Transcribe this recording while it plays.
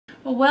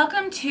Well,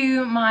 welcome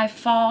to my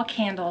fall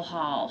candle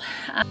haul.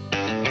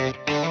 Can't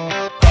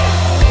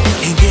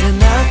get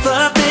enough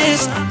of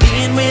this.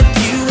 Being with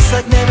you is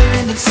like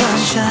never-ending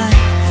sunshine.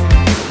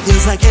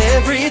 Feels like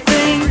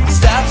everything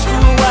stops for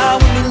a while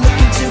when we look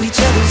into each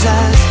other's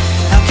eyes.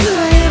 How could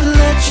I ever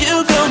let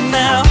you go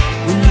now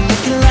when you're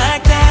looking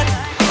like that?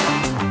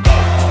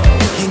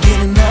 Can't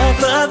get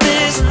enough of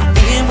this.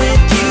 Being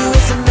with you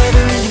is a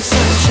never-ending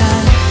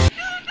sunshine.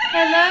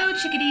 Hello,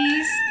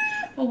 chickadees.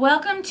 Well,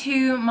 welcome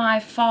to my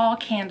fall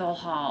candle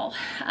haul.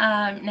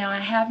 Now, I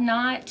have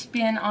not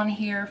been on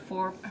here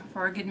for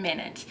a good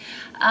minute.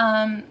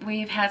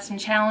 We've had some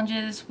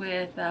challenges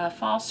with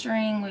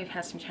fostering. We've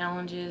had some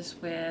challenges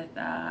with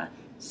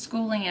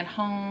schooling at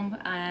home,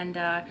 and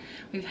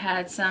we've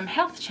had some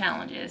health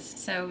challenges.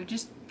 So we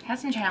just had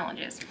some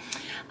challenges.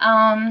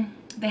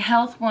 The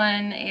health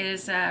one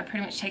is pretty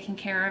much taken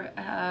care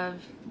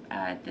of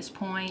at this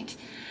point.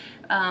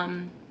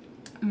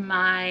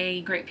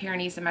 My Great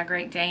Pyrenees and my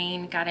Great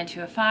Dane got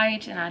into a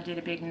fight, and I did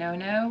a big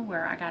no-no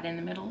where I got in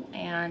the middle,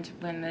 and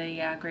when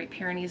the Great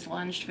Pyrenees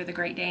lunged for the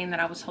Great Dane that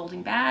I was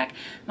holding back,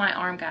 my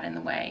arm got in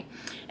the way.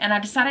 And I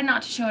decided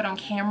not to show it on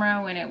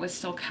camera when it was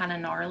still kind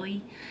of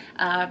gnarly,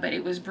 but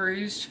it was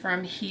bruised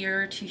from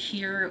here to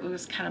here. It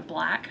was kind of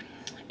black,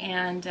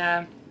 and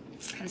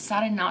I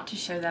decided not to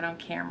show that on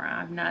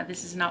camera.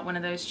 This is not one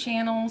of those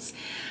channels.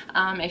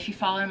 If you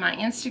follow my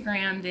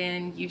Instagram,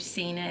 then you've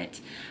seen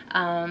it.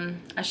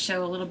 I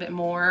show a little bit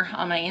more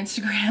on my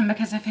Instagram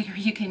because I figure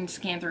you can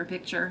scan through a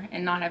picture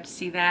and not have to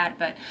see that.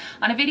 But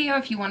on a video,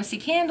 if you want to see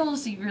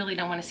candles, you really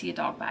don't want to see a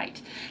dog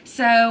bite.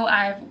 So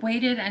I've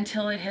waited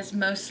until it has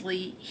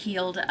mostly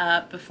healed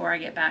up before I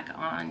get back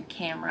on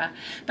camera.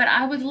 But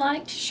I would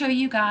like to show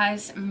you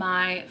guys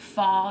my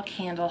fall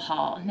candle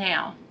haul.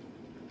 Now,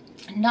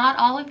 not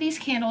all of these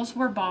candles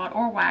were bought,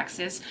 or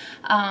waxes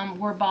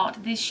were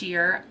bought this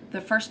year. The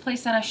first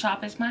place that I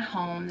shop is my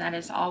home. That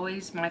is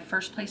always my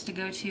first place to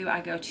go to. I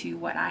go to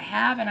what I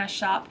have, and I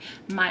shop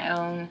my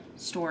own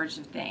storage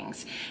of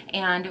things.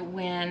 And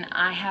when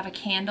I have a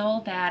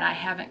candle that I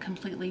haven't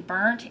completely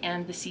burnt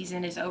and the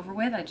season is over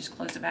with, I just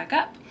close it back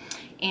up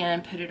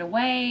and put it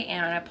away,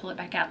 and I pull it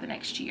back out the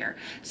next year.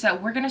 So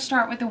we're going to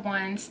start with the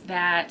ones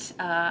that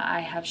I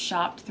have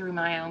shopped through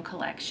my own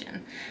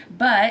collection.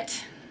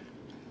 But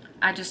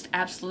I just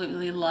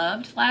absolutely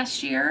loved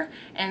last year,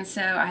 and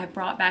so I have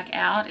brought back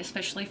out,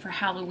 especially for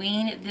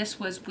Halloween. This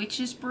was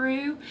Witch's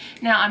Brew.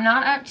 Now, I'm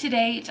not up to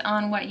date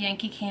on what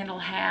Yankee Candle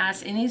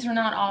has, and these are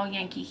not all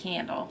Yankee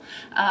Candle.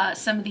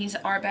 Some of these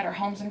are Better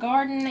Homes and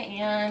Garden,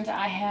 and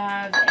I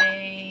have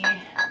a,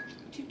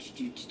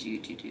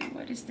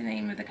 what is the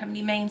name of the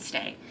company?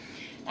 Mainstay.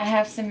 I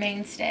have some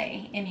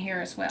Mainstay in here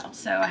as well.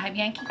 So I have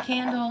Yankee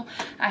Candle,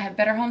 I have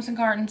Better Homes and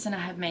Gardens, and I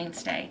have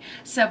Mainstay.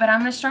 So, but I'm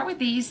going to start with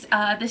these.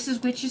 This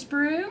is Witch's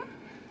Brew.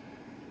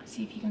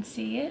 See if you can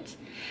see it.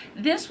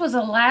 This was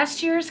a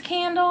last year's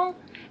candle,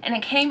 and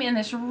it came in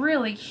this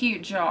really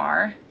cute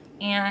jar.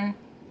 And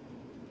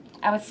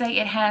I would say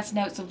it has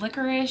notes of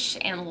licorice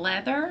and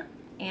leather.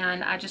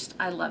 And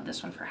I love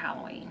this one for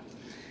Halloween.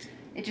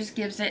 It just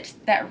gives it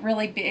that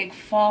really big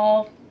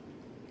fall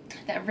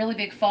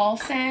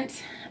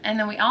scent. And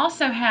then we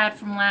also had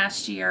from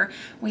last year,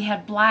 we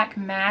had Black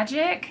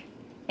Magic,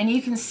 and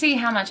you can see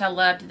how much I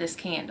loved this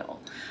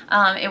candle.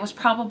 It was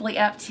probably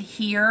up to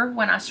here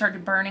when I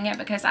started burning it,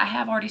 because I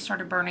have already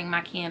started burning my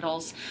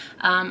candles.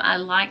 I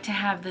like to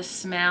have the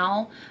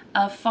smell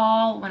of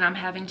fall when I'm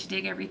having to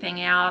dig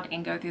everything out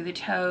and go through the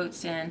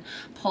totes and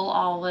pull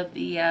all of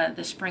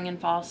the spring and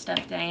fall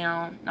stuff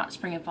down. Not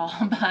spring and fall,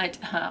 but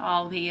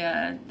all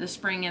the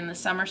spring and the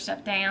summer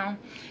stuff down,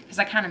 because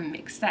I kind of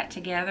mix that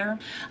together.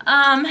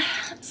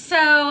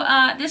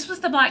 This was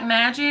the Black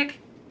Magic.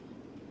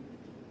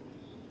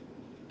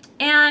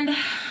 And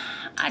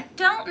I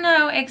don't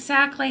know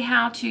exactly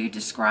how to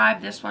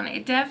describe this one.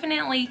 It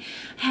definitely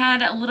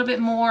had a little bit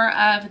more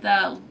of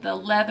the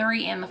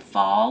leathery and the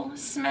fall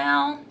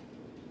smell.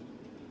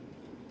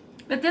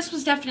 But this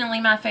was definitely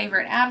my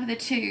favorite out of the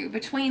two.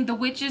 Between the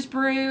Witch's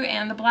Brew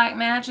and the Black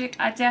Magic,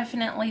 I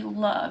definitely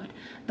loved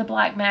the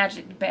Black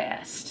Magic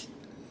best.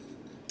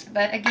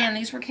 But again,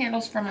 these were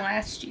candles from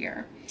last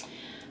year.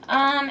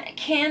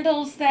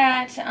 Candles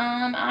that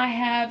I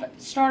have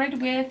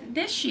started with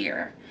this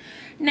year.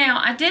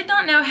 Now, I did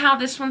not know how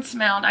this one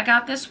smelled. I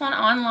got this one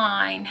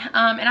online,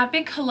 and I've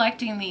been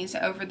collecting these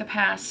over the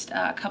past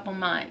couple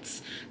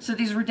months. So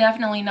these were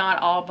definitely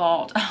not all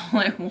bought all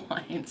at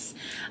once.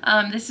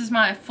 This is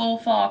my full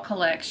fall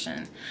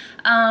collection.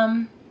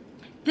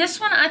 This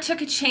one I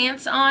took a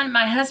chance on.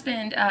 My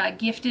husband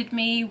gifted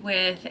me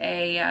with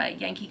a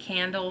Yankee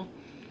Candle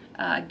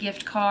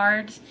gift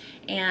card,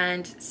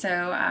 and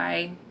so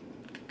I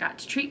got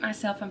to treat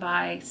myself and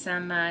buy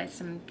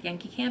some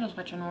Yankee candles,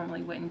 which I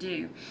normally wouldn't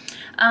do.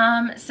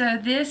 So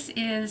this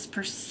is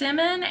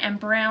persimmon and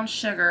brown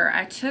sugar.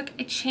 I took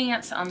a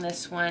chance on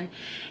this one,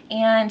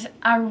 and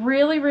I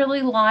really,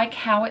 really like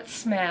how it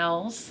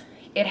smells.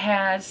 It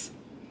has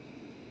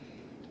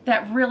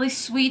that really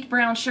sweet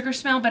brown sugar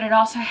smell, but it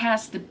also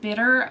has the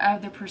bitter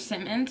of the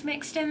persimmons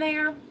mixed in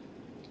there.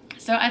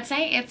 So I'd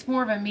say it's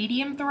more of a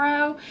medium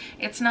throw.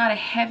 It's not a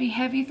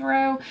heavy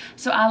throw.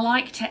 So I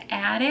like to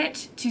add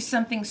it to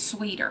something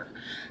sweeter.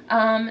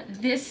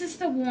 This is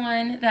the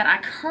one that I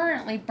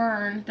currently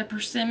burn the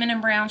persimmon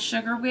and brown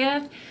sugar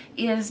with,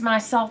 is my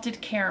salted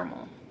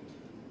caramel.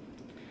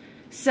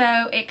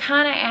 So it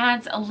kind of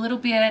adds a little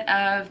bit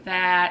of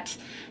that,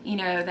 you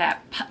know,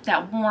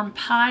 that warm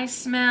pie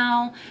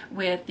smell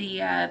with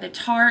the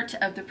tart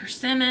of the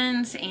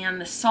persimmons and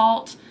the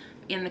salt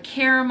in the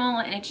caramel,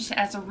 and it just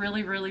adds a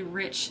really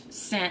rich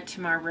scent to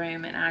my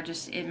room, and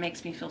it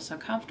makes me feel so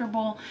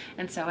comfortable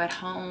and so at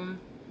home.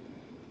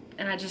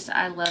 And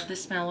I love the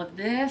smell of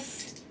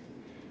this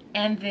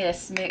and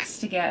this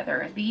mixed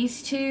together.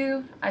 These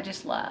two I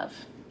just love.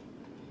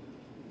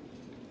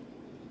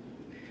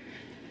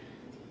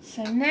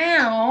 So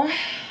now,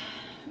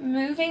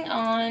 moving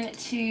on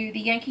to the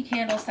Yankee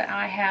candles that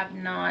I have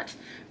not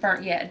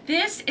burnt yet.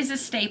 This is a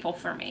staple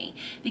for me.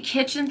 The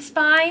Kitchen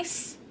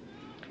Spice.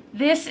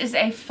 This is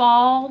a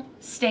fall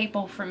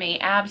staple for me,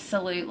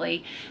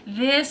 absolutely.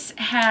 This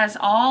has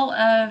all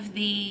of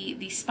the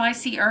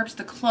spicy herbs,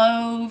 the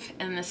clove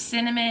and the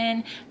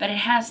cinnamon, but it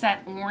has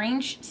that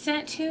orange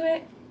scent to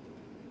it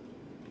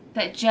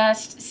that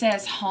just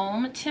says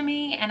home to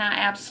me, and I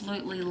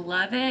absolutely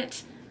love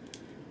it.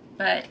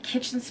 But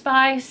Kitchen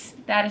Spice,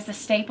 that is a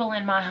staple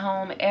in my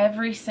home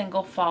every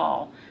single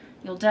fall.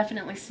 You'll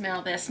definitely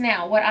smell this.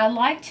 Now, what I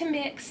like to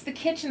mix the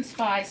Kitchen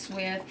Spice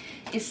with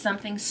is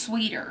something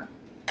sweeter.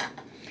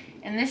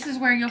 And this is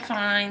where you'll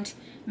find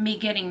me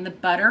getting the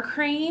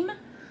buttercream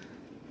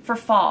for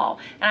fall.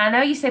 And I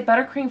know you say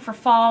buttercream for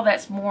fall,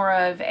 that's more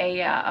of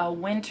a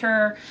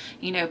winter,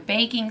 you know,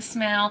 baking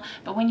smell.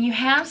 But when you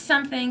have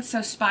something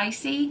so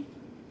spicy,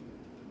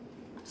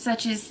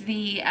 such as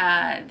the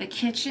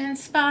Kitchen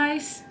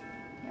Spice,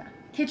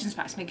 Kitchen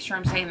Spice, making sure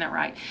I'm saying that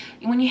right.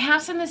 When you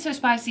have something so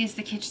spicy as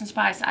the Kitchen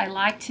Spice, I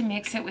like to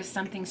mix it with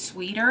something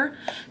sweeter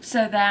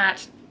so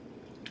that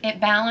it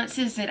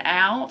balances it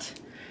out.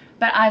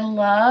 But I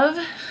love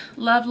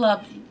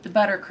the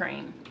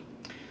buttercream.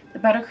 The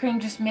buttercream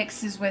just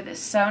mixes with it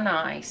so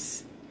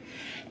nice.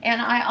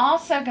 And I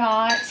also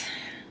got,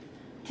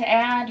 to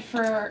add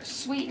for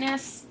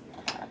sweetness,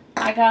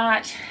 I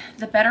got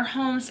the Better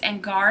Homes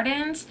and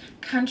Gardens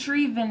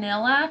Country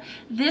Vanilla.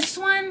 This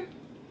one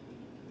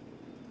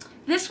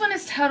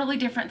is totally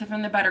different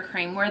from the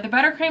buttercream. Where the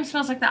buttercream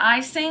smells like the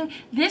icing,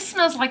 this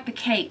smells like the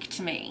cake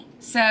to me.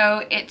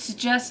 So it's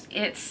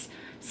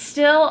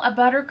still a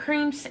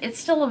buttercream, it's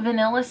still a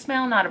vanilla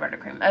smell, not a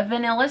buttercream, a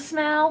vanilla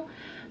smell,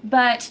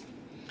 but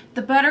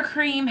the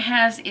buttercream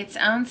has its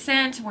own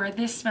scent where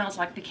this smells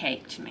like the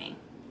cake to me.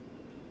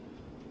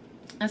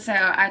 And so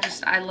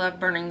I love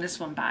burning this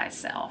one by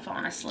itself,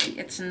 honestly.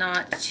 It's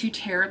not too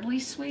terribly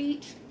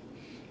sweet,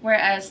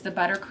 whereas the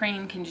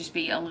buttercream can just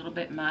be a little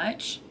bit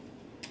much.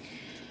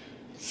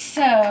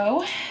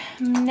 So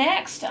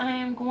next I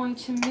am going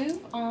to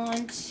move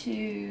on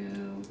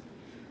to,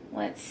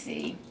 let's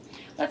see,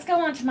 let's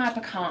go on to my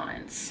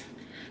pecans.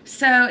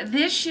 So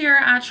this year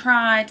I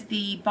tried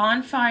the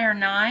Bonfire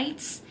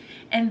Nights,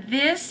 and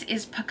this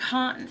is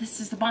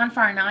the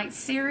Bonfire Nights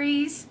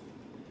series.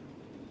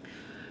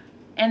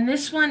 And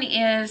this one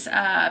is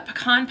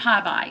Pecan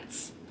Pie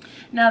Bites.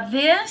 Now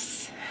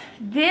this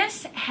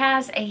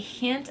has a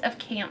hint of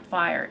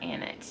campfire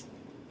in it.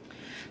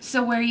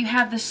 So where you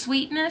have the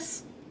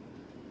sweetness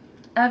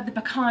of the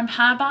Pecan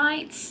Pie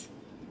Bites,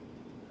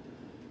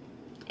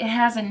 it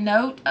has a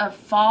note of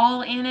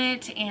fall in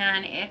it,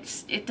 and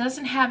it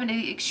doesn't have an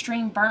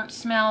extreme burnt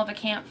smell of a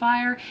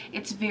campfire.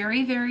 It's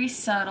very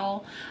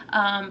subtle,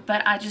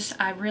 but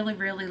I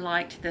really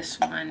liked this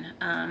one,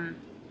 and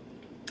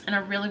I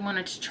really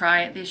wanted to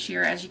try it this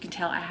year. As you can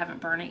tell, I haven't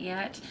burned it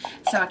yet,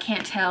 so I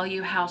can't tell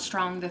you how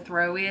strong the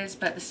throw is,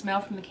 but the smell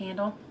from the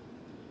candle,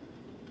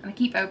 and I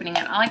keep opening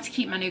it. I like to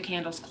keep my new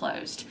candles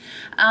closed.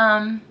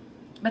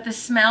 But the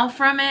smell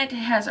from it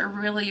has a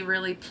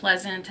really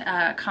pleasant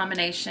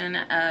combination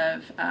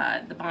of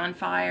the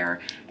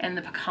bonfire and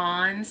the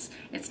pecans.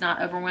 It's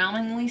not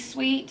overwhelmingly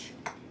sweet.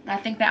 I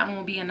think that one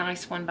will be a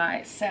nice one by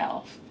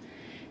itself.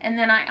 And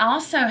then I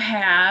also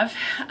have,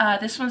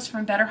 this one's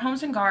from Better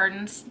Homes and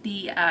Gardens,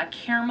 the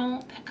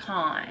Caramel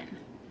Pecan.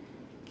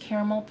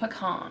 Caramel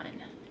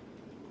Pecan.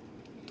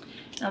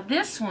 Now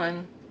this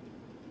one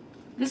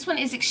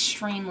is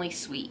extremely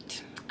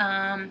sweet.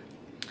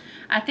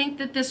 I think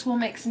that this will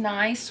mix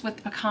nice with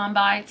the Pecan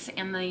Bites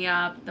and the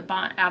out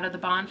of the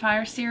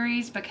Bonfire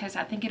series, because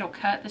I think it'll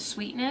cut the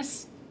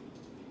sweetness,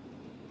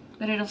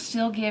 but it'll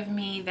still give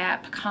me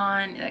that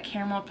pecan, that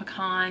caramel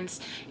pecans,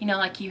 you know,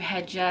 like you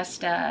had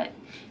just,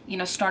 you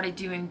know, started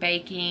doing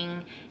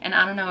baking. And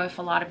I don't know if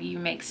a lot of you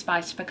make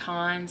spiced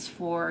pecans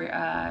for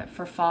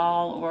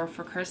fall or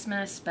for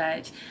Christmas,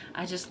 but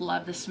I just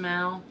love the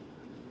smell.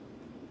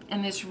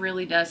 And this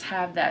really does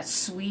have that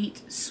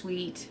sweet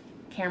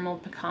caramel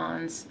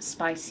pecans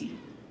spicy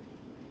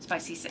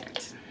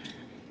scent.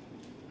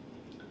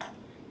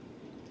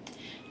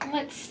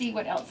 Let's see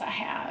what else I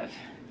have.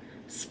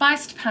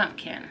 Spiced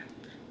pumpkin.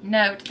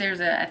 Note there's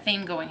a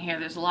theme going here.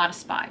 There's a lot of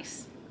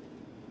spice.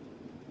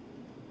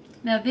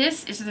 Now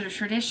this is the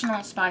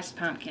traditional spiced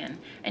pumpkin,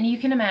 and you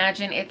can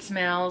imagine it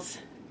smells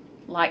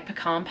like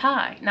pecan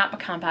pie. Not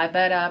pecan pie,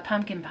 but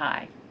pumpkin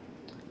pie.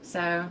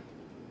 So,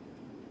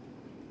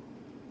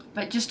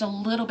 but just a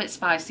little bit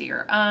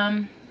spicier.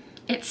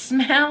 It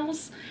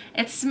smells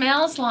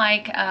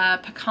like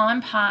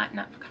pecan pie,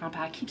 not pecan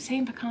pie, I keep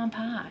saying pecan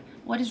pie.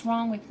 What is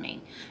wrong with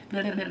me?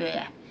 Blah, blah,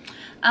 blah,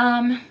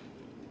 blah.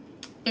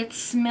 It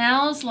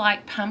smells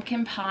like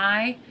pumpkin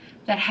pie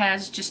that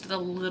has just a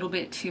little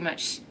bit too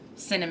much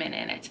cinnamon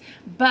in it.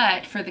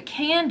 But for the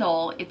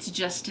candle, it's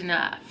just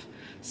enough.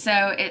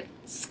 So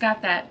it's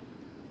got that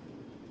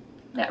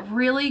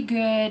really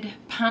good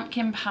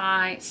pumpkin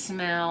pie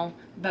smell,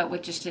 but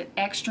with just an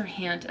extra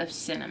hint of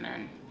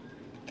cinnamon.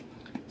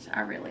 So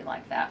I really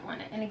like that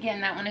one. And again,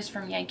 that one is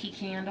from Yankee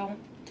Candle.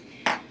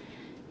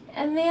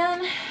 And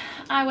then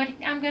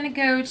I'm going to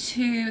go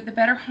to the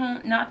Better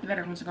Home, not the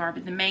Better Homes and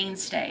Garden, but the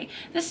Mainstay.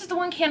 This is the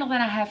one candle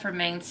that I have from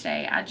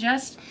Mainstay. I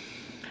just,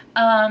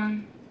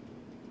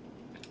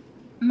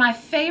 my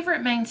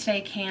favorite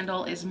Mainstay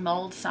candle is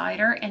mulled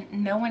cider, and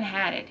no one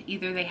had it.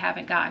 Either they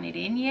haven't gotten it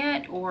in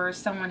yet, or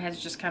someone has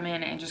just come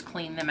in and just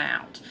cleaned them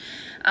out.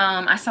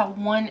 I saw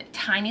one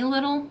tiny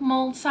little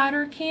mulled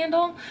cider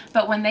candle,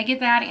 but when they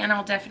get that in,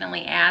 I'll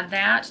definitely add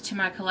that to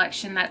my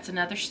collection. That's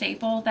another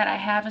staple that I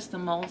have, is the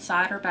mulled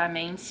cider by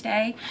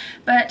Mainstay.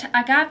 But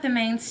I got the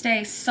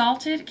Mainstay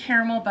Salted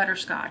Caramel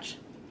Butterscotch.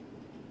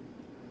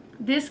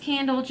 This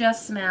candle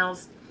just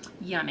smells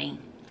yummy.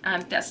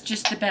 That's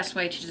just the best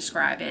way to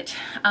describe it.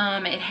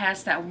 It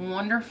has that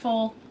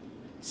wonderful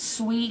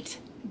sweet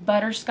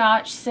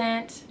butterscotch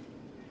scent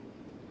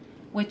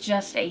with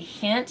just a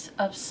hint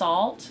of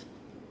salt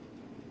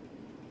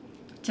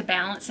to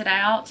balance it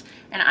out,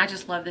 and I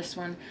just love this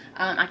one.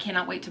 I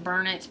cannot wait to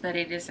burn it, but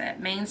it is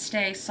at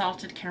Mainstay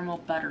Salted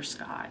Caramel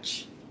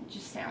Butterscotch. It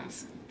just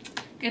sounds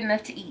good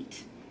enough to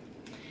eat.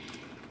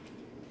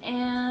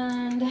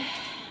 And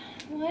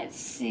let's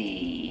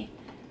see,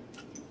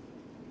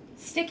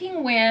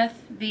 sticking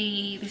with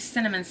the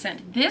cinnamon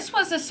scent, this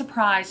was a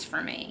surprise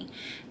for me.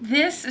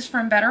 This is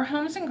from Better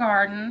Homes and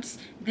Gardens.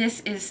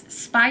 This is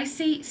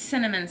Spicy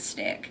Cinnamon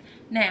Stick.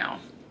 Now,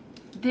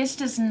 this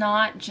does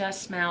not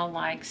just smell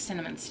like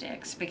cinnamon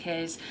sticks,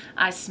 because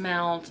I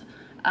smelled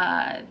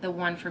the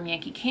one from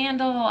Yankee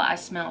Candle, I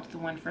smelled the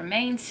one from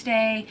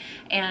Mainstay,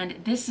 and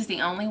this is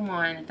the only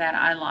one that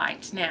I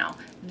liked. Now,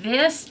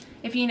 this,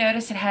 if you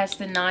notice, it has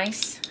the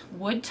nice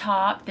wood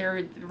top.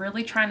 They're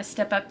really trying to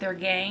step up their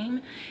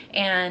game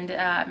and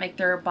make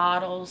their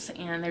bottles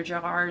and their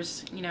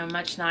jars, you know,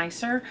 much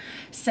nicer.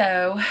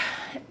 So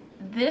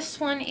this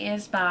one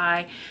is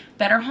by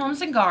Better Homes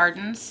and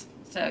Gardens.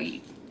 So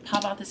you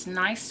pop out this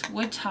nice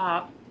wood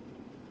top,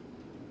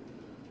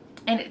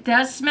 and it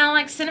does smell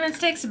like cinnamon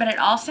sticks, but it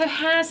also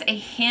has a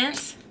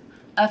hint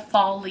of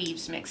fall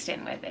leaves mixed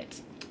in with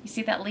it. You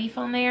see that leaf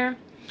on there?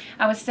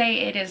 I would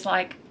say it is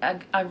like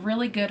a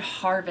really good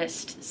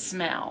harvest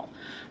smell,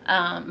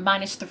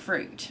 minus the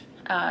fruit.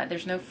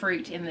 There's no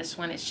fruit in this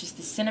one. It's just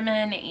the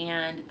cinnamon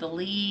and the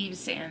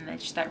leaves, and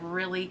just that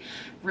really,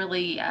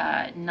 really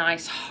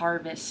nice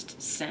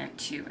harvest scent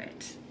to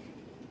it.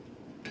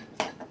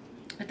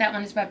 But that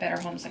one is by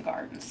Better Homes and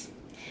Gardens.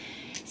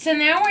 So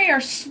now we are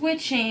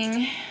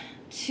switching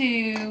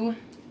to,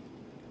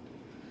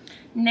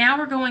 now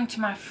we're going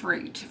to my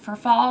fruit. For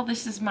fall,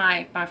 this is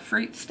my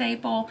fruit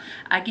staple.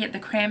 I get the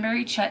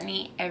cranberry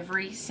chutney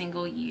every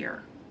single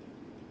year.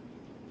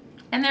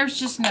 And there's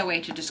just no way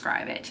to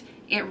describe it.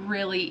 It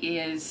really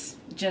is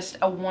just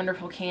a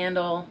wonderful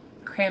candle.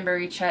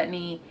 Cranberry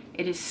chutney.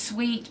 It is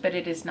sweet, but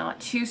it is not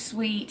too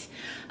sweet.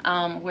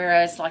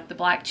 Whereas like the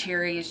black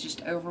cherry is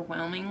just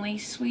overwhelmingly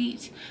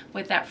sweet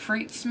with that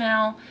fruit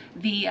smell.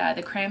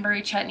 The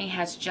cranberry chutney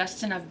has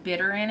just enough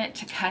bitter in it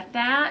to cut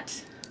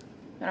that.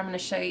 But I'm going to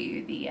show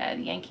you the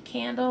Yankee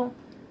Candle.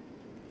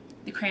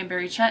 The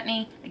cranberry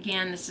chutney.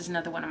 Again, this is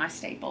another one of my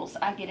staples.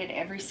 I get it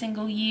every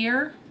single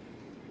year.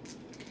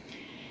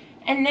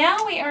 And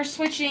now we are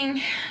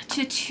switching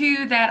to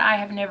two that I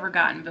have never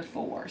gotten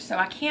before. So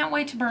I can't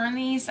wait to burn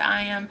these.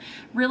 I am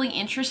really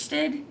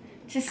interested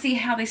to see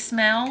how they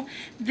smell.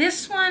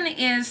 This one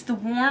is the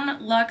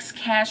Warm Luxe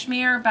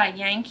Cashmere by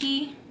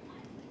Yankee.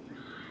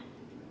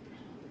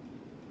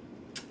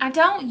 I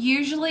don't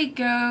usually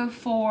go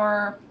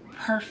for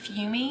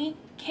perfumey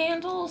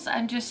candles.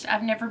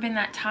 I've never been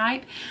that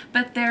type,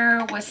 but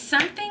there was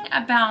something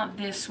about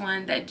this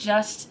one that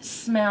just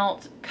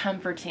smelled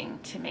comforting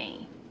to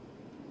me.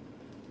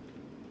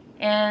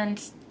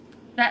 And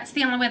that's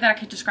the only way that I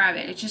could describe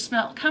it. It just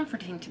smelled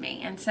comforting to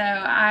me. And so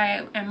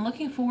I am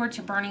looking forward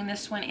to burning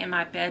this one in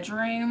my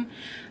bedroom.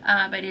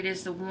 But it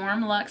is the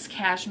Warm Luxe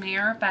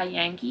Cashmere by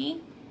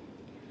Yankee.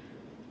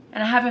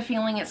 And I have a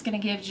feeling it's going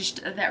to give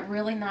just that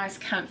really nice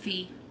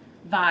comfy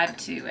vibe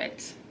to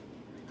it.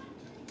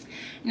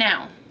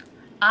 Now,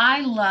 I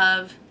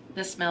love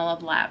the smell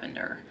of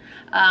lavender,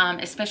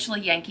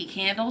 especially Yankee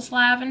Candle's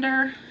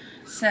lavender.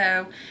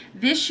 So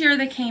this year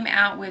they came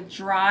out with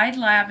dried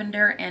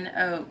lavender and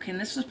oak, and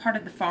this was part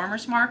of the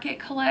Farmer's Market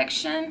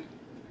collection.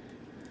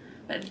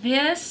 But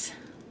this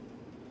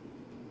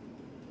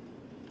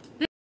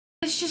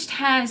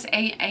has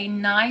a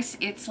nice,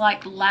 it's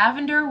like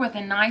lavender with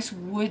a nice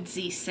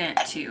woodsy scent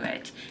to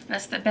it.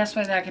 That's the best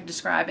way that I could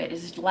describe it,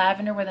 is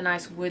lavender with a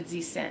nice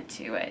woodsy scent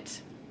to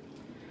it.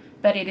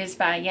 But it is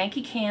by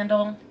Yankee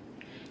Candle.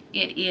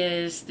 It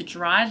is the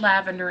dried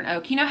lavender and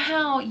oak. You know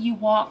how you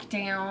walk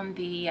down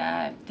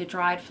the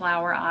dried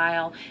flower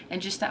aisle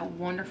and just that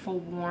wonderful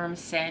warm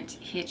scent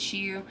hits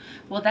you?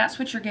 Well, that's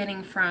what you're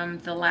getting from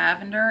the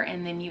lavender,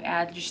 and then you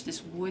add just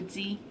this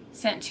woodsy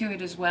scent to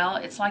it as well.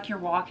 It's like you're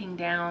walking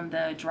down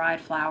the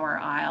dried flower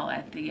aisle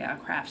at the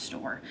craft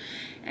store.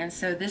 And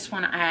so this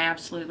one I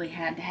absolutely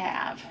had to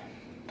have.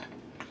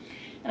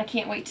 And I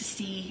can't wait to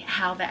see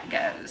how that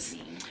goes.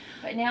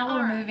 But now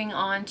we're moving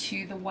on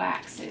to the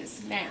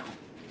waxes. Now,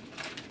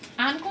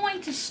 I'm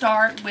going to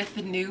start with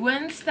the new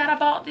ones that I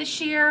bought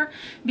this year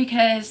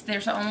because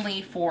there's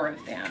only 4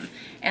 of them.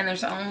 And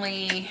there's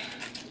only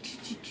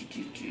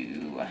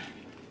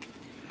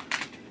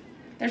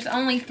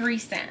 3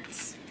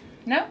 cents.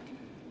 Nope,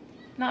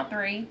 not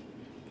 3.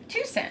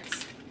 2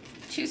 cents.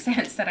 2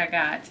 cents that I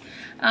got.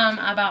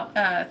 I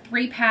bought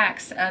 3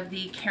 packs of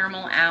the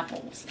caramel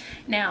apples.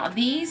 Now,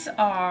 these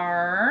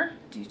are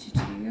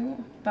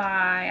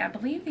by, I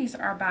believe these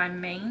are by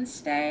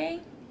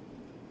Mainstay.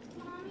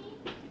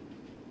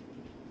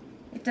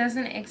 It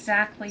doesn't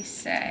exactly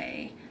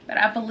say, but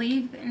I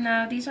believe,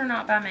 no, these are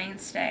not by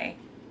Mainstay.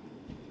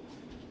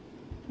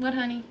 What,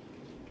 honey?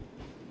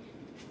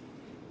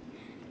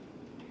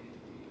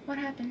 What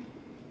happened?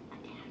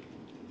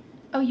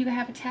 Oh, you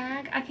have a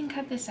tag? I can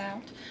cut this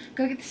out.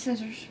 Go get the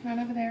scissors right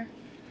over there.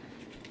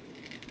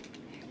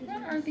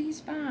 What are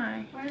these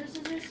by? Where are the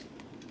scissors?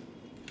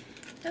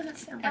 Doesn't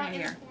say right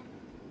here.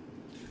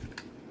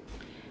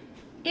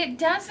 It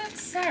doesn't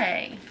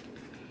say.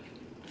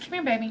 Come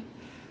here, baby.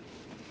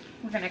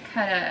 We're going to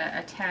cut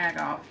a tag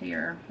off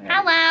here.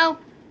 Hello.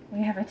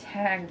 We have a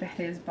tag that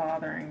is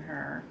bothering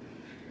her.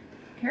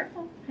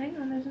 Careful. Hang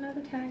on, there's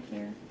another tag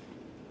here.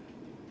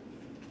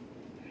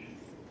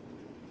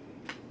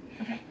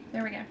 Okay,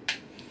 there we go.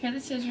 Here are the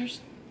scissors.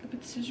 Go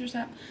put the scissors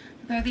up.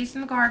 Throw these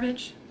in the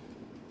garbage.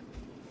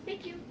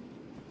 Thank you.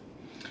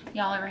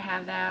 Y'all ever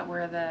have that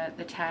where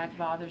the tag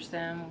bothers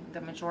them?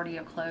 The majority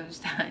of clothes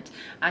that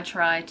I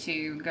try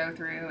to go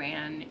through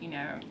and, you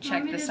know,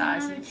 check the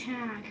sizes. There's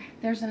another tag.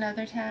 There's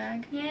another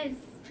tag? Yes.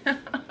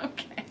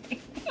 Okay.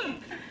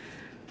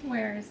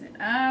 Where is it?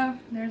 Oh,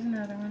 there's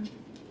another one.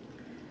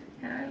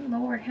 Oh,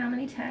 Lord, how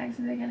many tags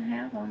are they going to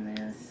have on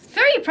this?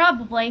 3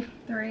 probably.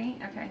 3?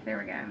 Okay, there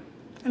we go.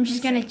 I'm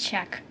just going to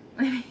check.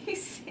 Let me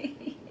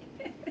see.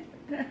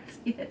 That's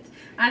it.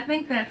 I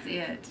think that's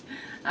it.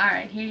 All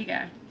right, here you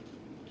go.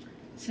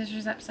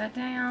 Scissors upside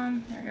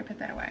down. There, go put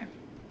that away.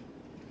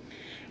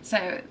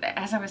 So,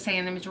 as I was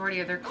saying, the majority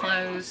of their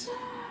clothes,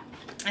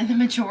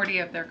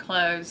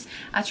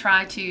 I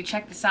try to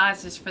check the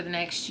sizes for the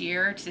next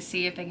year to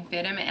see if they can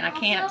fit them, and I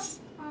can't.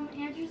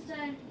 Andrew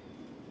said,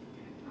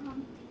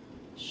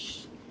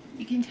 Shh.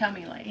 You can tell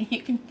me, lady.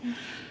 You can.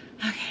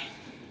 Okay.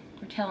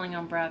 We're telling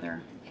on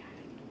brother.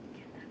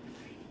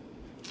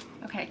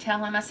 Okay,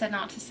 tell him I said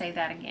not to say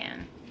that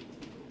again.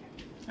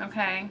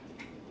 Okay?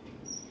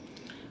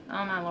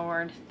 Oh my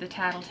Lord, the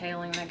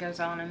tattletaling that goes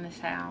on in this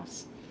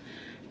house.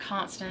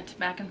 Constant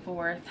back and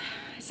forth.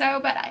 So,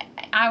 but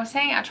I was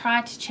saying I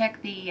tried to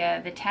check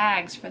the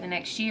tags for the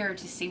next year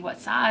to see what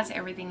size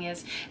everything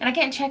is. And I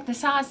can't check the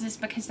sizes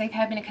because they've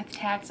had me to cut the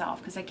tags off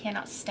because they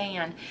cannot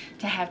stand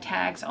to have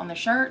tags on their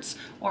shirts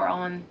or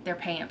on their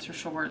pants or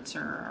shorts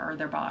or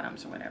their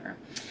bottoms or whatever.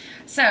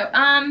 So,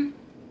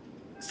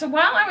 so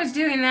while I was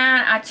doing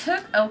that, I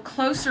took a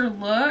closer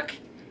look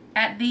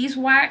at these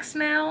wax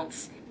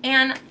melts.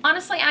 And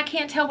honestly, I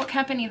can't tell what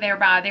company they're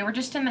by. They were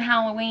just in the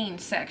Halloween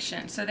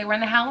section. So they were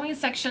in the Halloween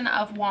section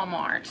of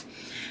Walmart.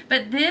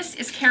 But this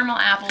is caramel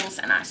apples,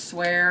 and I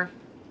swear,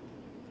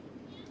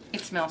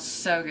 it smells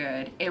so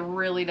good. It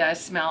really does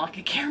smell like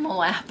a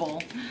caramel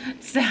apple.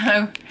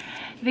 So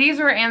these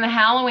were in the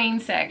Halloween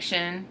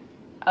section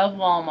of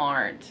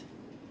Walmart.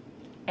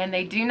 And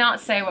they do not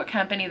say what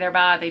company they're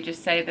by. They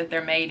just say that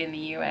they're made in the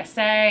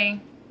USA.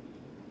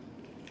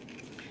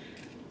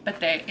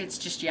 But it's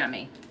just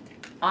yummy.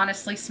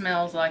 Honestly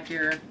smells like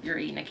you're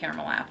eating a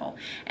caramel apple.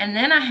 And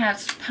then I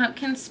have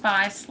pumpkin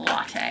spice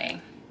latte.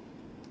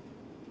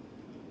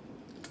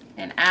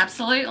 And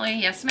absolutely,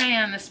 yes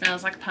ma'am, this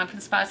smells like a pumpkin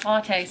spice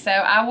latte. So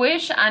I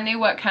wish I knew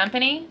what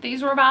company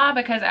these were by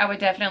because I would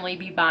definitely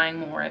be buying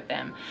more of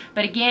them.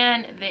 But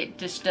again, it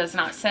just does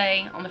not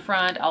say on the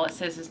front. All it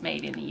says is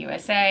made in the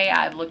USA.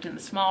 I've looked in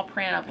the small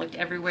print, I've looked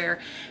everywhere,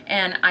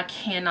 and I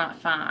cannot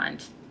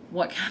find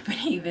what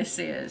company this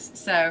is.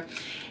 So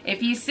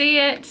if you see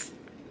it,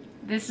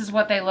 this is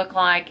what they look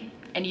like,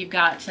 and you've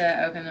got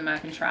to open them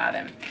up and try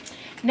them.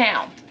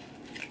 Now,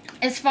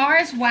 as far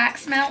as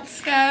wax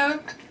melts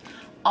go,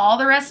 all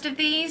the rest of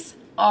these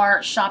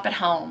are shop at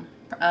home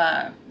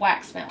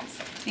wax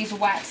melts. These are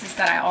waxes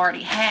that I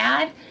already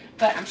had,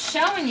 but I'm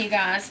showing you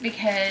guys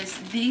because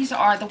these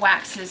are the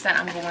waxes that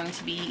I'm going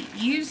to be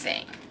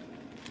using.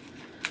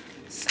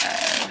 So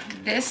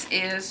this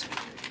is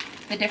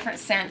the different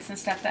scents and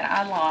stuff that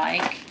I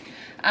like.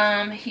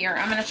 Here,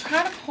 I'm going to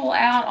try to pull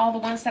out all the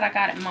ones that I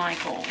got at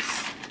Michael's.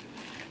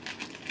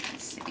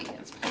 Let's see,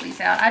 let's pull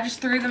these out. I just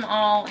threw them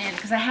all in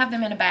because I have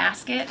them in a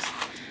basket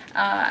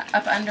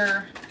up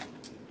under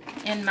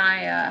in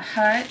my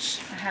hutch.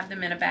 I have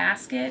them in a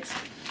basket,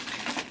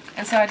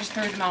 and so I just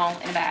threw them all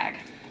in a bag.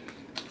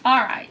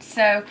 Alright,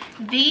 so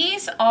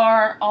these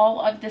are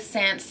all of the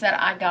scents that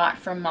I got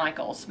from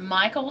Michael's.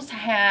 Michael's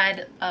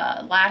had,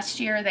 last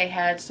year they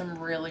had some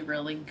really,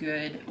 really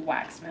good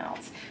wax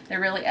melts. They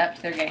really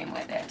upped their game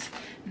with it.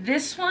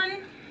 This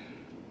one,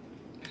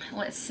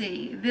 let's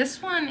see,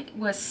 this one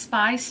was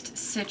spiced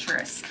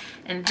citrus.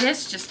 And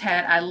this just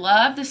had, I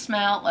love the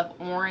smell of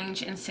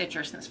orange and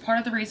citrus. And that's part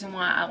of the reason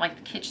why I like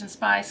the Kitchen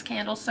Spice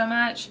candles so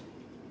much.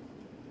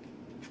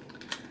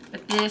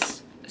 But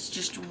this is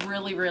just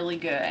really, really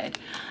good.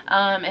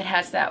 It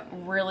has that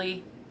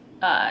really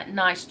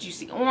nice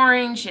juicy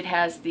orange. It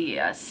has the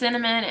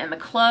cinnamon and the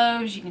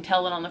cloves. You can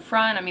tell it on the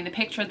front. I mean, the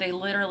picture, they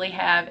literally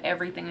have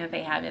everything that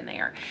they have in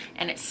there.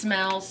 And it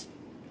smells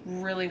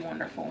really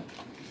wonderful.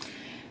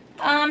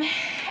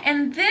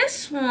 And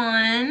this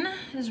one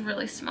is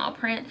really small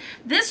print.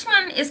 This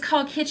one is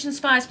called Kitchen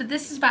Spice, but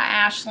this is by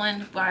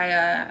Ashland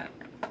at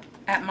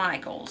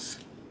Michael's.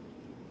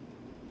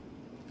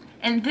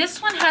 And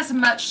this one has a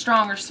much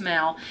stronger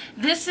smell.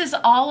 This is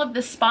all of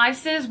the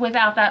spices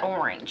without that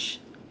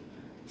orange.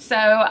 So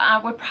I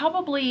would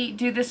probably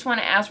do this one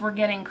as we're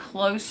getting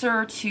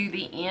closer to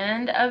the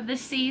end of the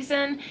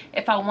season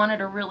if I wanted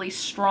a really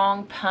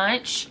strong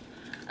punch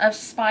of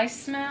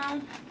spice smell.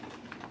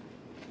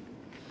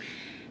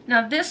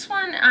 Now this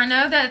one, I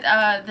know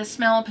that the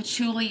smell of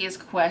patchouli is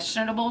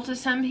questionable to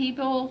some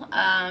people.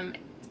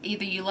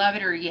 Either you love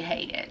it or you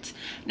hate it.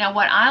 Now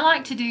what I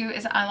like to do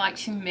is I like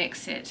to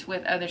mix it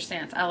with other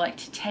scents. I like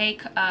to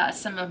take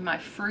some of my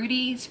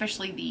fruity,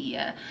 especially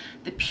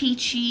the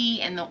peachy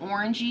and the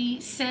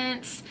orangey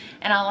scents,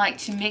 and I like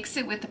to mix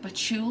it with the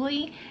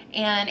patchouli,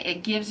 and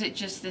it gives it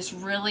just this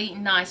really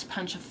nice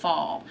punch of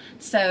fall.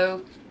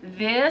 So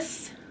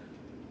this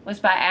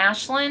was by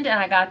Ashland, and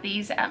I got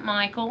these at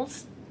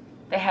Michael's.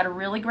 They had a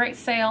really great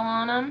sale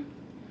on them,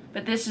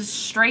 but this is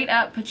straight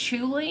up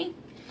patchouli.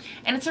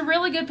 And it's a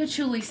really good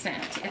patchouli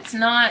scent. It's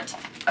not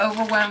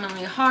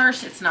overwhelmingly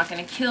harsh. It's not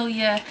going to kill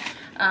you.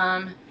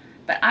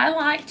 But I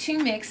like to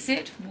mix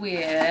it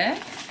with,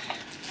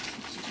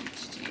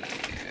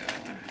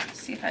 let's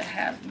see if I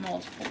have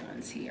multiple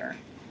ones here.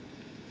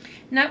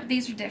 Nope,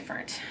 these are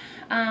different.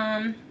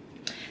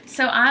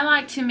 So I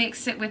like to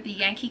mix it with the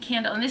Yankee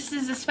candle. And this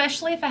is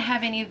especially if I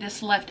have any of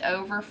this left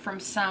over from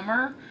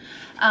summer,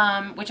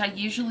 which I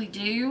usually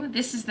do.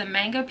 This is the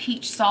Mango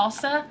Peach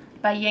Salsa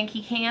by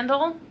Yankee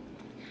Candle.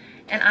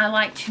 And I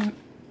like to,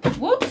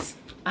 whoops,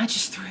 I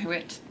just threw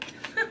it.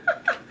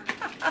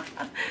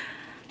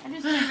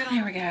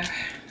 There we go.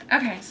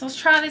 Okay, so let's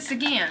try this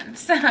again.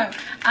 So,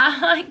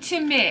 I like to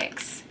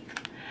mix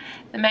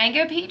the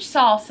Mango Peach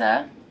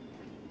Salsa.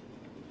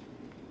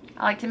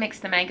 I like to mix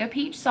the Mango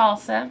Peach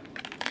Salsa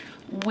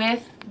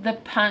with the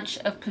punch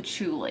of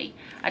patchouli.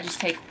 I just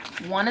take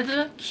one of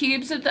the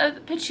cubes of the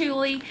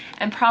patchouli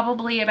and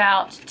probably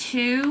about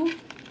 2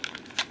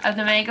 of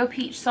the Mango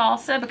Peach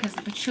Salsa, because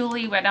the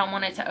patchouli, I don't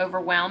want it to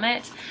overwhelm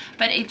it,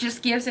 but it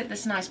just gives it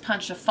this nice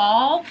punch of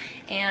fall,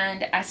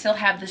 and I still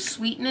have the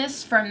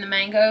sweetness from the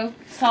mango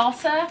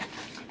salsa.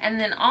 And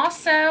then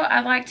also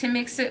I like to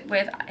mix it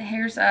with,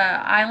 here's a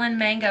Island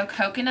Mango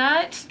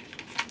Coconut,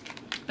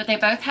 but they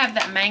both have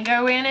that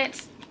mango in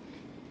it,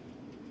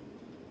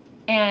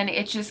 and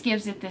it just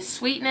gives it this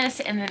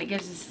sweetness, and then it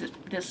gives us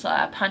this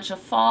punch of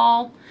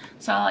fall.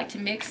 So I like to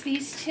mix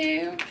these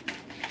two.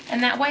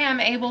 And that way I'm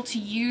able to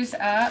use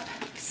up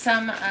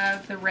some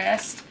of the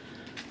rest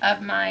of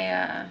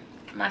my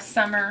my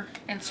summer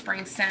and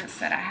spring scents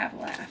that I have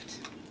left.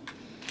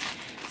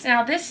 So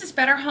now this is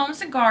Better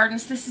Homes and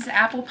Gardens. This is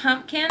Apple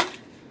Pumpkin.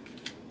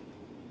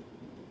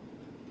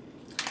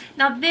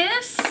 Now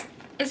this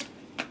is,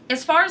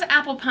 as far as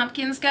apple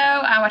pumpkins go,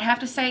 I would have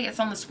to say it's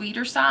on the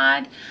sweeter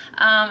side.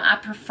 I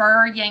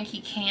prefer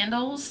Yankee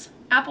Candle's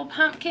apple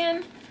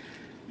pumpkin,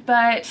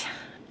 but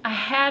I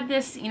had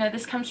this, you know,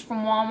 this comes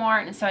from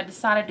Walmart, and so I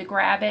decided to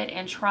grab it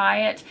and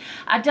try it.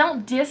 I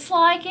don't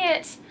dislike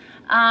it,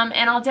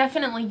 and I'll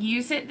definitely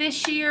use it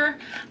this year,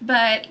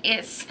 but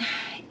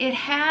it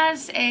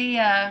has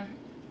a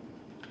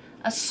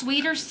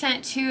sweeter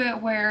scent to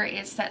it, where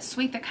it's that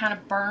sweet that kind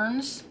of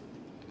burns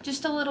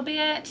just a little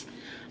bit.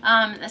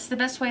 That's the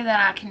best way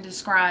that I can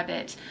describe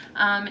it.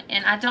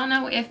 And I don't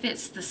know if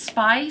it's the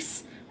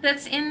spice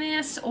that's in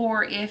this,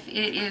 or if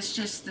it is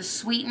just the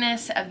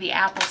sweetness of the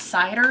apple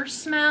cider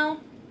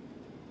smell.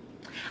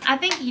 I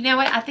think, you know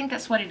what, I think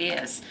that's what it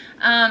is.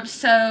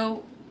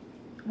 So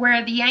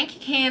where the Yankee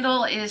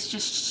Candle is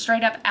just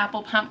straight up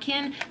apple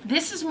pumpkin,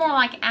 this is more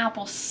like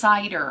apple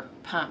cider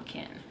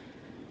pumpkin.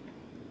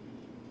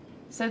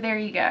 So there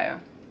you go.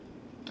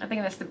 I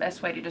think that's the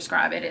best way to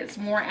describe it. It's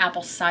more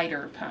apple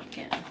cider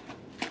pumpkin.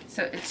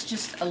 So it's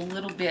just a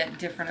little bit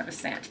different of a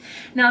scent.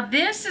 Now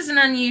this is an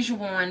unusual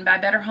one by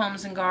Better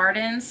Homes and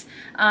Gardens.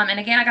 And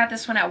again, I got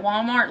this one at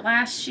Walmart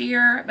last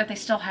year, but they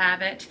still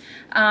have it.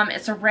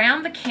 It's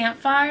Around the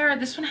Campfire.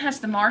 This one has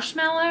the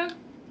marshmallow,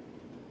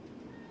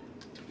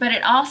 but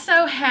it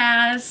also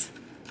has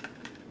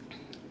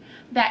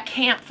that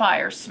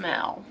campfire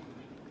smell.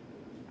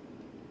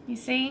 You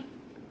see?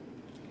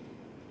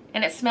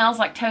 And it smells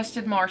like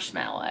toasted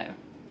marshmallow.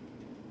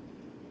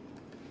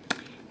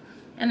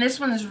 And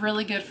this one is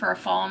really good for a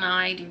fall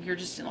night if you're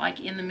just like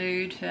in the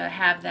mood to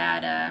have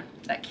that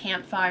that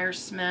campfire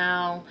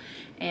smell,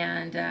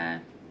 and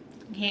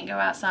you can't go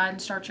outside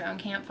and start your own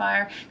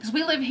campfire. Because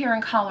we live here in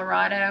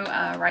Colorado.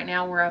 Right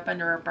now we're up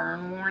under a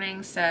burn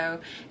warning,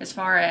 so as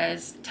far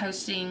as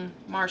toasting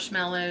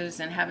marshmallows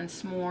and having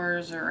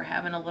s'mores or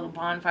having a little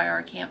bonfire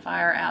or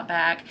campfire out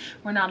back,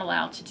 we're not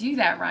allowed to do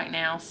that right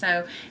now.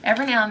 So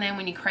every now and then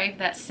when you crave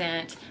that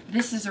scent,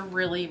 this is a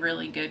really,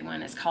 really good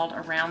one. It's called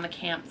Around the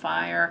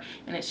Campfire,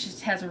 and it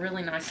just has a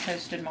really nice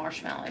toasted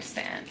marshmallow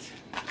scent.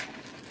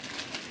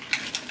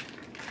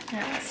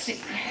 Now let's see.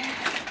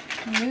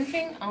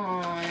 Moving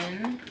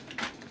on,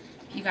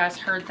 you guys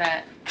heard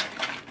that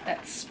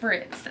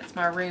spritz. That's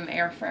my room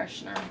air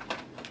freshener.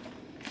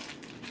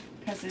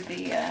 Because of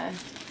the,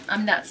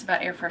 I'm nuts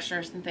about air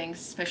fresheners and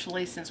things,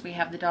 especially since we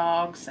have the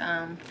dogs.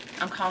 I'm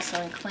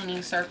constantly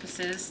cleaning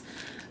surfaces,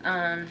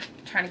 trying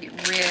to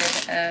get rid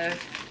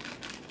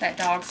of that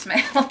dog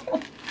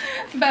smell.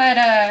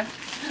 But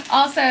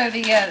also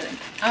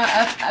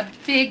a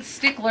big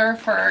stickler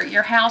for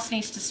your house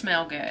needs to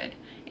smell good.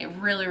 It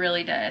really,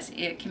 really does.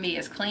 It can be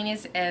as clean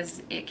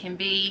as it can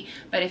be,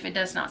 but if it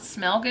does not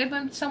smell good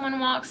when someone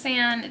walks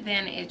in,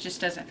 then it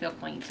just doesn't feel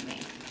clean to me.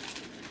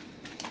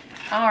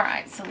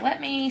 Alright, so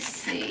let me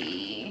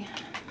see.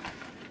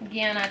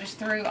 Again, I just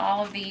threw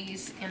all of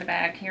these in a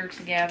bag here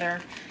together.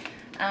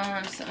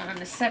 So I'm going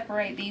to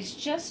separate these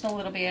just a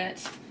little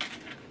bit.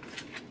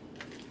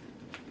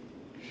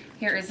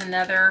 Here is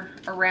another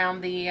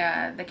Around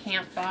the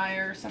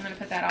Campfire, so I'm going to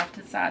put that off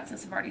to the side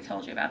since I've already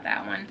told you about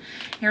that one.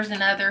 Here's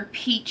another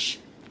Peach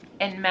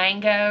and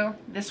Mango.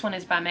 This one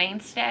is by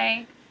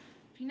Mainstay.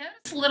 If you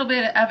notice a little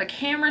bit of a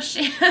camera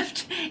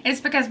shift,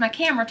 it's because my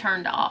camera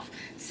turned off.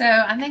 So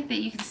I think that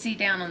you can see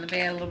down on the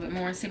bed a little bit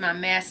more and see my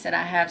mess that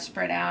I have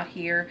spread out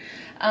here.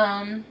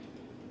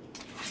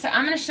 So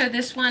I'm going to show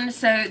this one.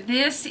 So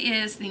this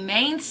is the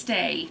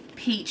Mainstay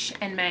Peach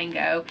and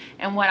Mango,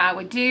 and what I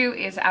would do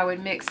is I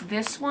would mix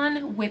this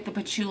one with the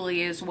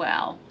patchouli as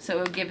well, so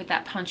it would give it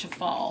that punch of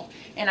fall,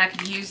 and I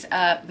could use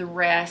up the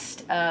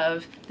rest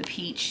of the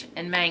peach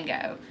and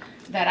mango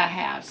that I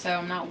have, so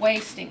I'm not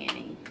wasting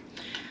any.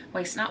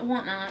 Waste not,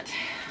 want not.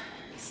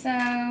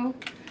 So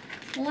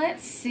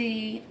let's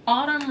see,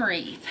 Autumn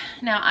Wreath.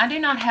 Now, I do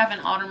not have an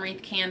Autumn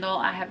Wreath candle.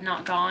 I have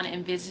not gone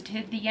and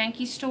visited the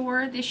Yankee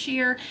store this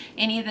year.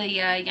 Any of the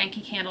Yankee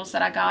candles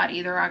that I got,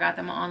 either I got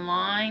them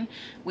online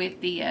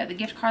with the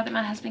gift card that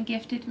my husband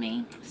gifted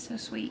me. So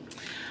sweet.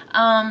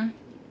 Or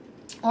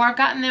I've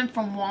gotten them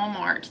from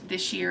Walmart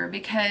this year,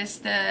 because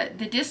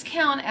the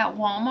discount at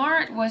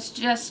Walmart was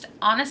just,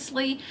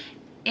 honestly,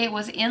 it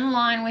was in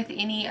line with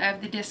any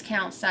of the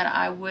discounts that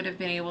I would have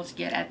been able to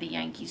get at the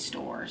Yankee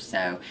store.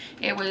 So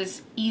it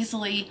was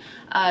easily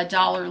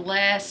 $1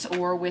 less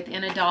or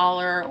within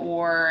 $1,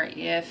 or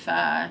if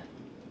I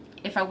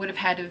would have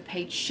had to have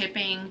paid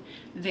shipping,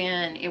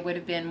 then it would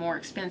have been more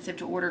expensive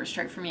to order it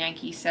straight from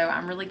Yankee. So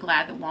I'm really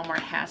glad that Walmart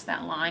has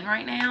that line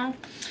right now.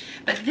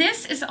 But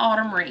this is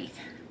Autumn Wreath.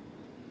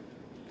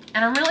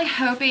 And I'm really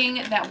hoping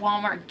that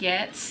Walmart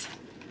gets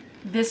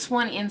this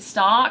one in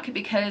stock,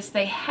 because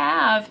they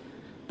have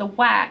the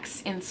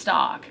wax in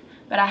stock,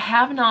 but I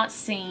have not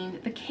seen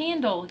the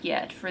candle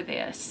yet for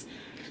this.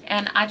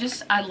 And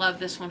I love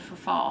this one for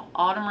fall.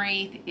 Autumn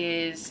Wreath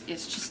is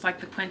just like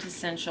the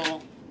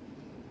quintessential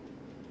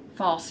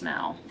fall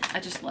smell. I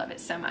just love it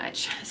so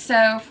much.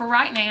 So for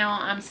right now,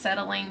 I'm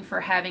settling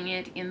for having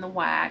it in the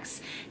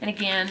wax. And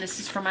again, this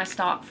is for my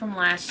stock from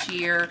last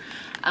year.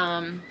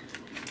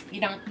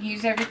 You don't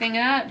use everything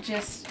up,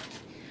 just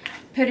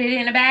put it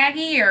in a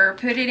baggie or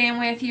put it in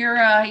with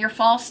your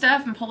fall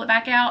stuff and pull it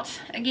back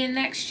out again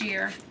next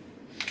year.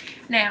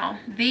 Now,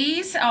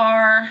 these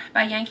are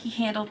by Yankee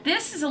Candle.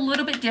 This is a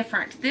little bit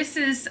different. This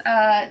is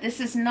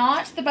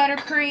not the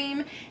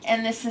buttercream,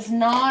 and this is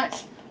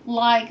not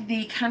like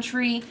the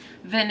Country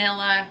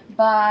Vanilla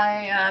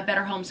by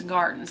Better Homes and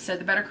Gardens. So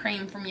the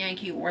buttercream from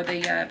Yankee or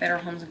the Better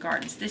Homes and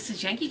Gardens. This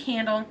is Yankee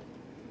Candle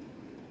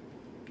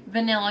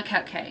Vanilla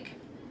Cupcake.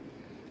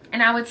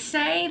 And I would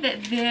say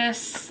that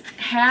this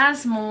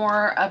has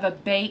more of a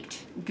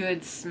baked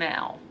good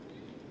smell.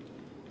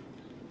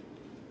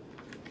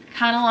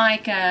 Kind of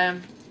like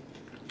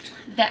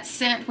that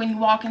scent when you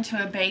walk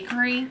into a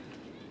bakery.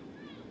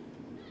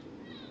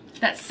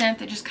 That scent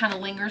that just kind of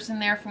lingers in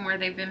there from where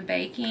they've been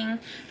baking.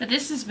 But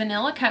this is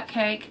Vanilla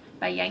Cupcake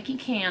by Yankee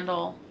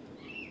Candle.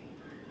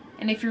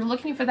 And if you're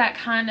looking for that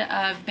kind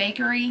of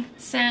bakery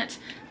scent,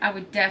 I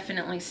would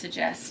definitely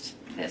suggest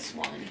this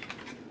one.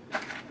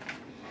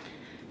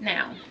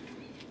 Now,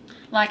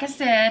 Like I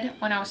said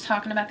when I was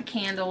talking about the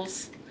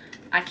candles,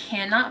 I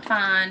cannot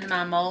find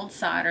my mulled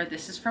cider.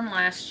 This is from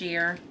last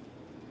year.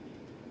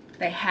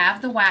 They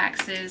have the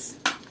waxes,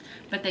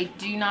 but they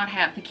do not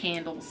have the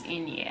candles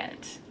in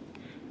yet.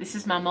 This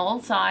is my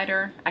mulled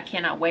cider. I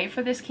cannot wait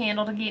for this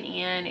candle to get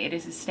in. It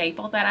is a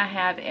staple that I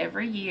have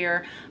every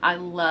year. I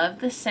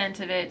love the scent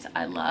of it.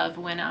 I love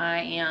when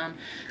I am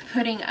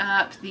putting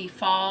up the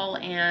fall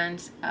and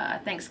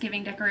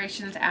Thanksgiving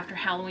decorations after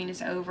Halloween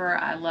is over.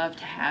 I love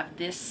to have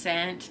this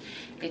scent.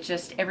 It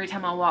just, every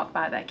time I walk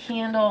by that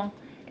candle,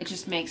 it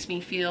just makes me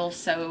feel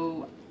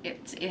so,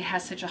 it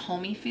has such a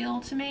homey feel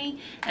to me.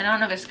 And I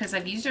don't know if it's because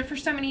I've used it for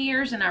so many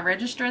years and I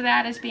register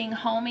that as being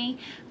homey,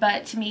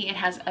 but to me it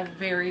has a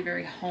very,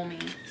 very homey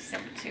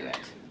scent to it.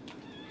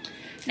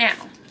 Now,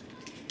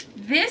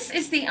 this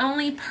is the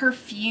only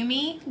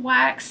perfumey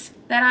wax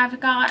that I've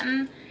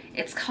gotten.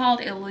 It's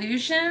called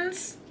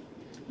Illusions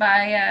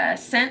by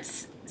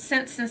Scent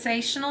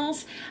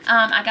Sensationals.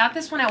 I got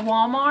this one at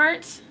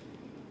Walmart,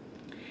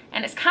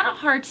 and it's kind of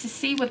hard to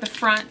see what the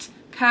front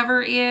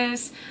cover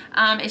is.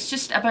 It's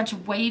just a bunch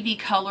of wavy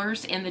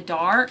colors in the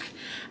dark,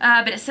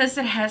 but it says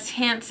it has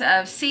hints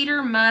of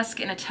cedar, musk,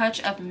 and a touch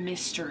of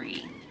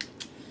mystery.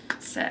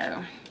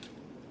 So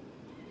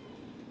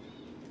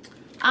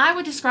I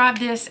would describe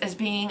this as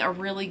being a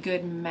really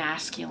good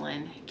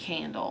masculine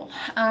candle.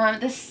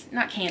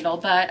 Not candle,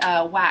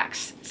 but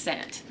wax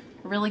scent.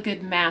 A really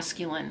good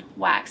masculine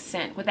wax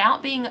scent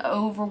without being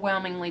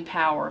overwhelmingly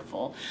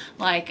powerful.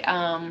 Like,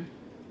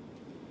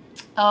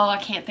 oh, I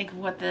can't think of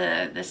what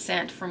the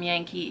scent from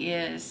Yankee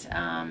is.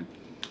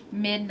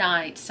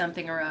 Midnight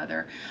something or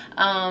other.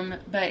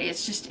 But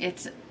it's just,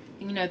 it's,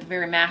 you know, the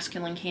very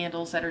masculine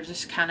candles that are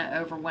just kind of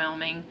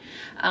overwhelming.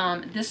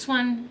 This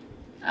one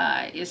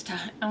is,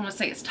 I don't want to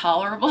say it's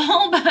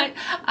tolerable, but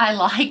I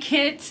like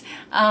it.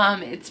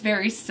 It's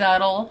very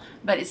subtle,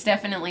 but it's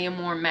definitely a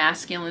more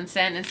masculine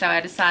scent, and so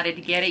I decided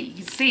to get it. You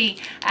can see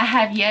I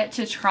have yet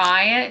to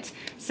try it,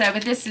 so,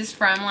 but this is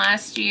from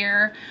last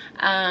year,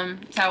 so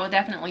I will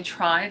definitely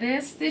try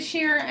this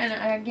year,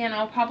 and again,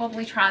 I'll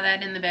probably try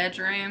that in the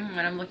bedroom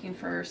when I'm looking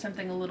for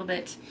something a little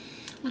bit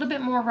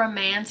more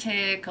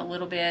romantic, a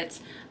little bit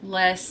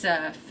less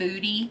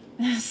foodie.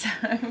 So,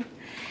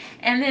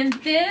 and then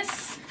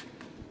this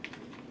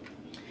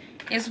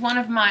is one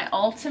of my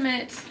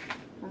ultimate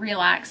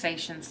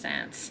relaxation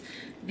scents,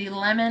 the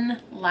lemon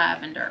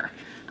lavender.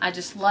 I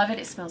just love it.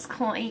 It smells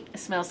clean. It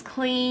smells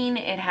clean.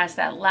 It has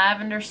that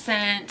lavender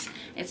scent.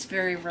 It's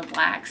very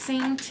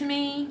relaxing to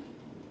me.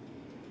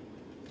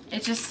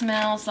 It just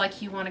smells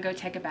like you want to go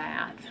take a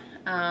bath.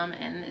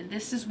 And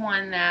this is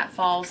one that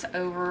falls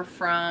over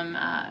from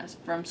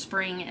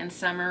spring and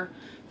summer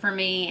for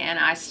me, and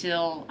I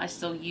still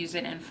use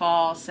it in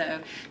fall, so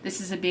this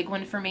is a big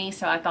one for me,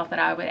 so I thought that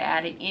I would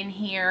add it in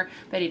here.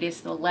 But it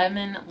is the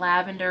Lemon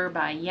Lavender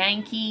by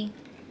Yankee.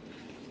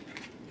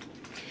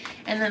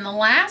 And then the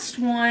last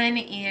one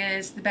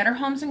is the Better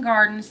Homes and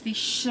Gardens, the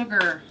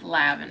Sugar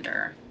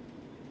Lavender.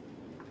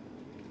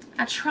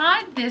 I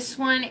tried this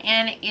one,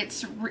 and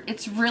it's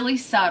really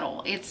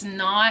subtle. It's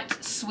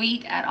not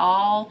sweet at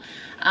all,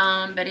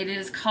 but it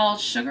is called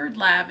Sugared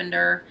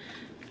Lavender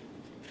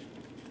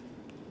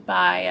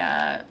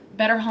by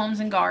Better Homes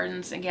and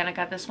Gardens. Again, I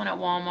got this one at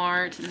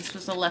Walmart. This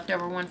was a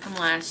leftover one from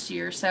last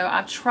year. So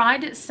I've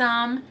tried it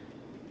some,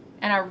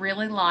 and I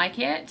really like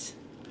it.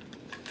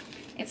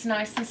 It's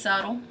nice and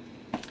subtle.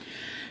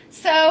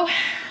 So,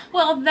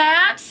 well,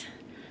 that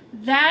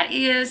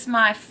is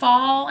my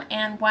fall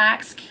and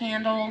wax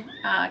candle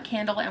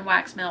and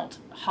wax melt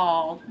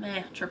haul.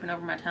 Tripping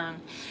over my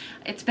tongue.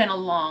 It's been a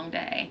long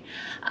day,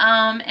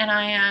 and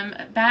I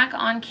am back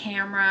on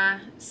camera,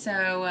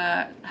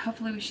 so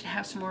hopefully we should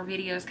have some more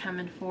videos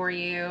coming for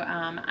you.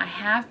 I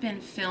have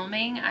been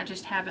filming, I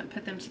just haven't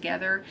put them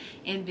together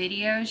in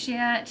videos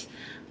yet.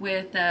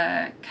 With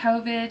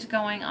COVID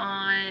going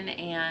on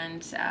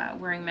and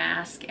wearing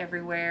masks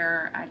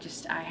everywhere,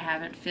 I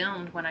haven't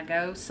filmed when I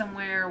go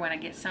somewhere, when I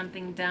get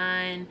something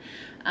done.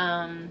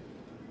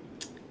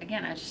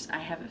 Again, I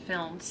haven't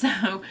filmed,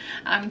 so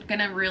I'm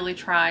gonna really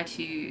try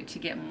to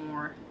get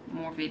more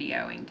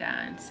videoing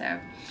done. So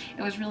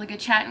it was really good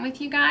chatting with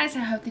you guys. I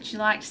hope that you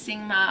liked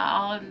seeing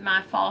all of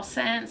my fall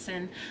scents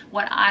and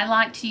what I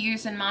like to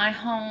use in my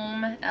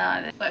home,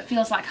 what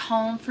feels like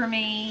home for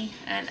me.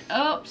 And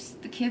oops,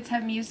 the kids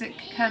have music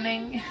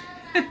coming.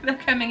 They're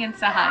coming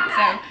inside,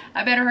 so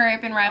I better hurry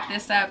up and wrap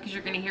this up, because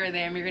you're gonna hear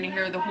them. You're gonna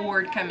hear the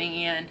horde coming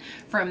in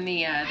from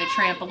the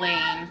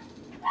trampoline.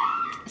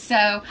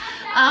 So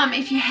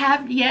if you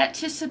have yet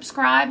to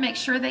subscribe, make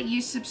sure that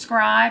you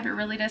subscribe. It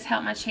really does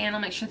help my channel.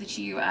 Make sure that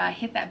you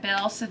hit that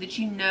bell so that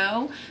you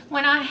know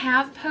when I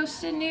have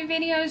posted new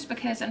videos,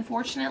 because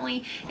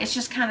unfortunately it's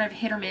just kind of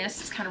hit or miss.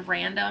 It's kind of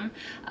random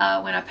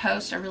when I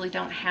post. I really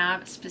don't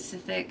have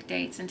specific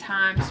dates and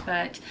times,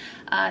 but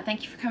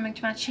thank you for coming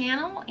to my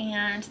channel,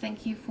 and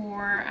thank you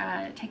for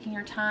taking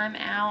your time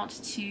out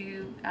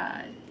to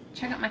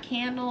check out my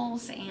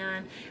candles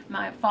and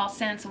my fall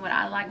scents and what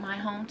I like my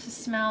home to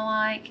smell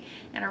like.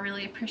 And I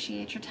really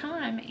appreciate your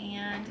time,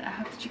 and I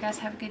hope that you guys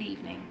have a good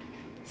evening.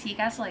 See you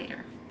guys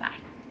later. Bye.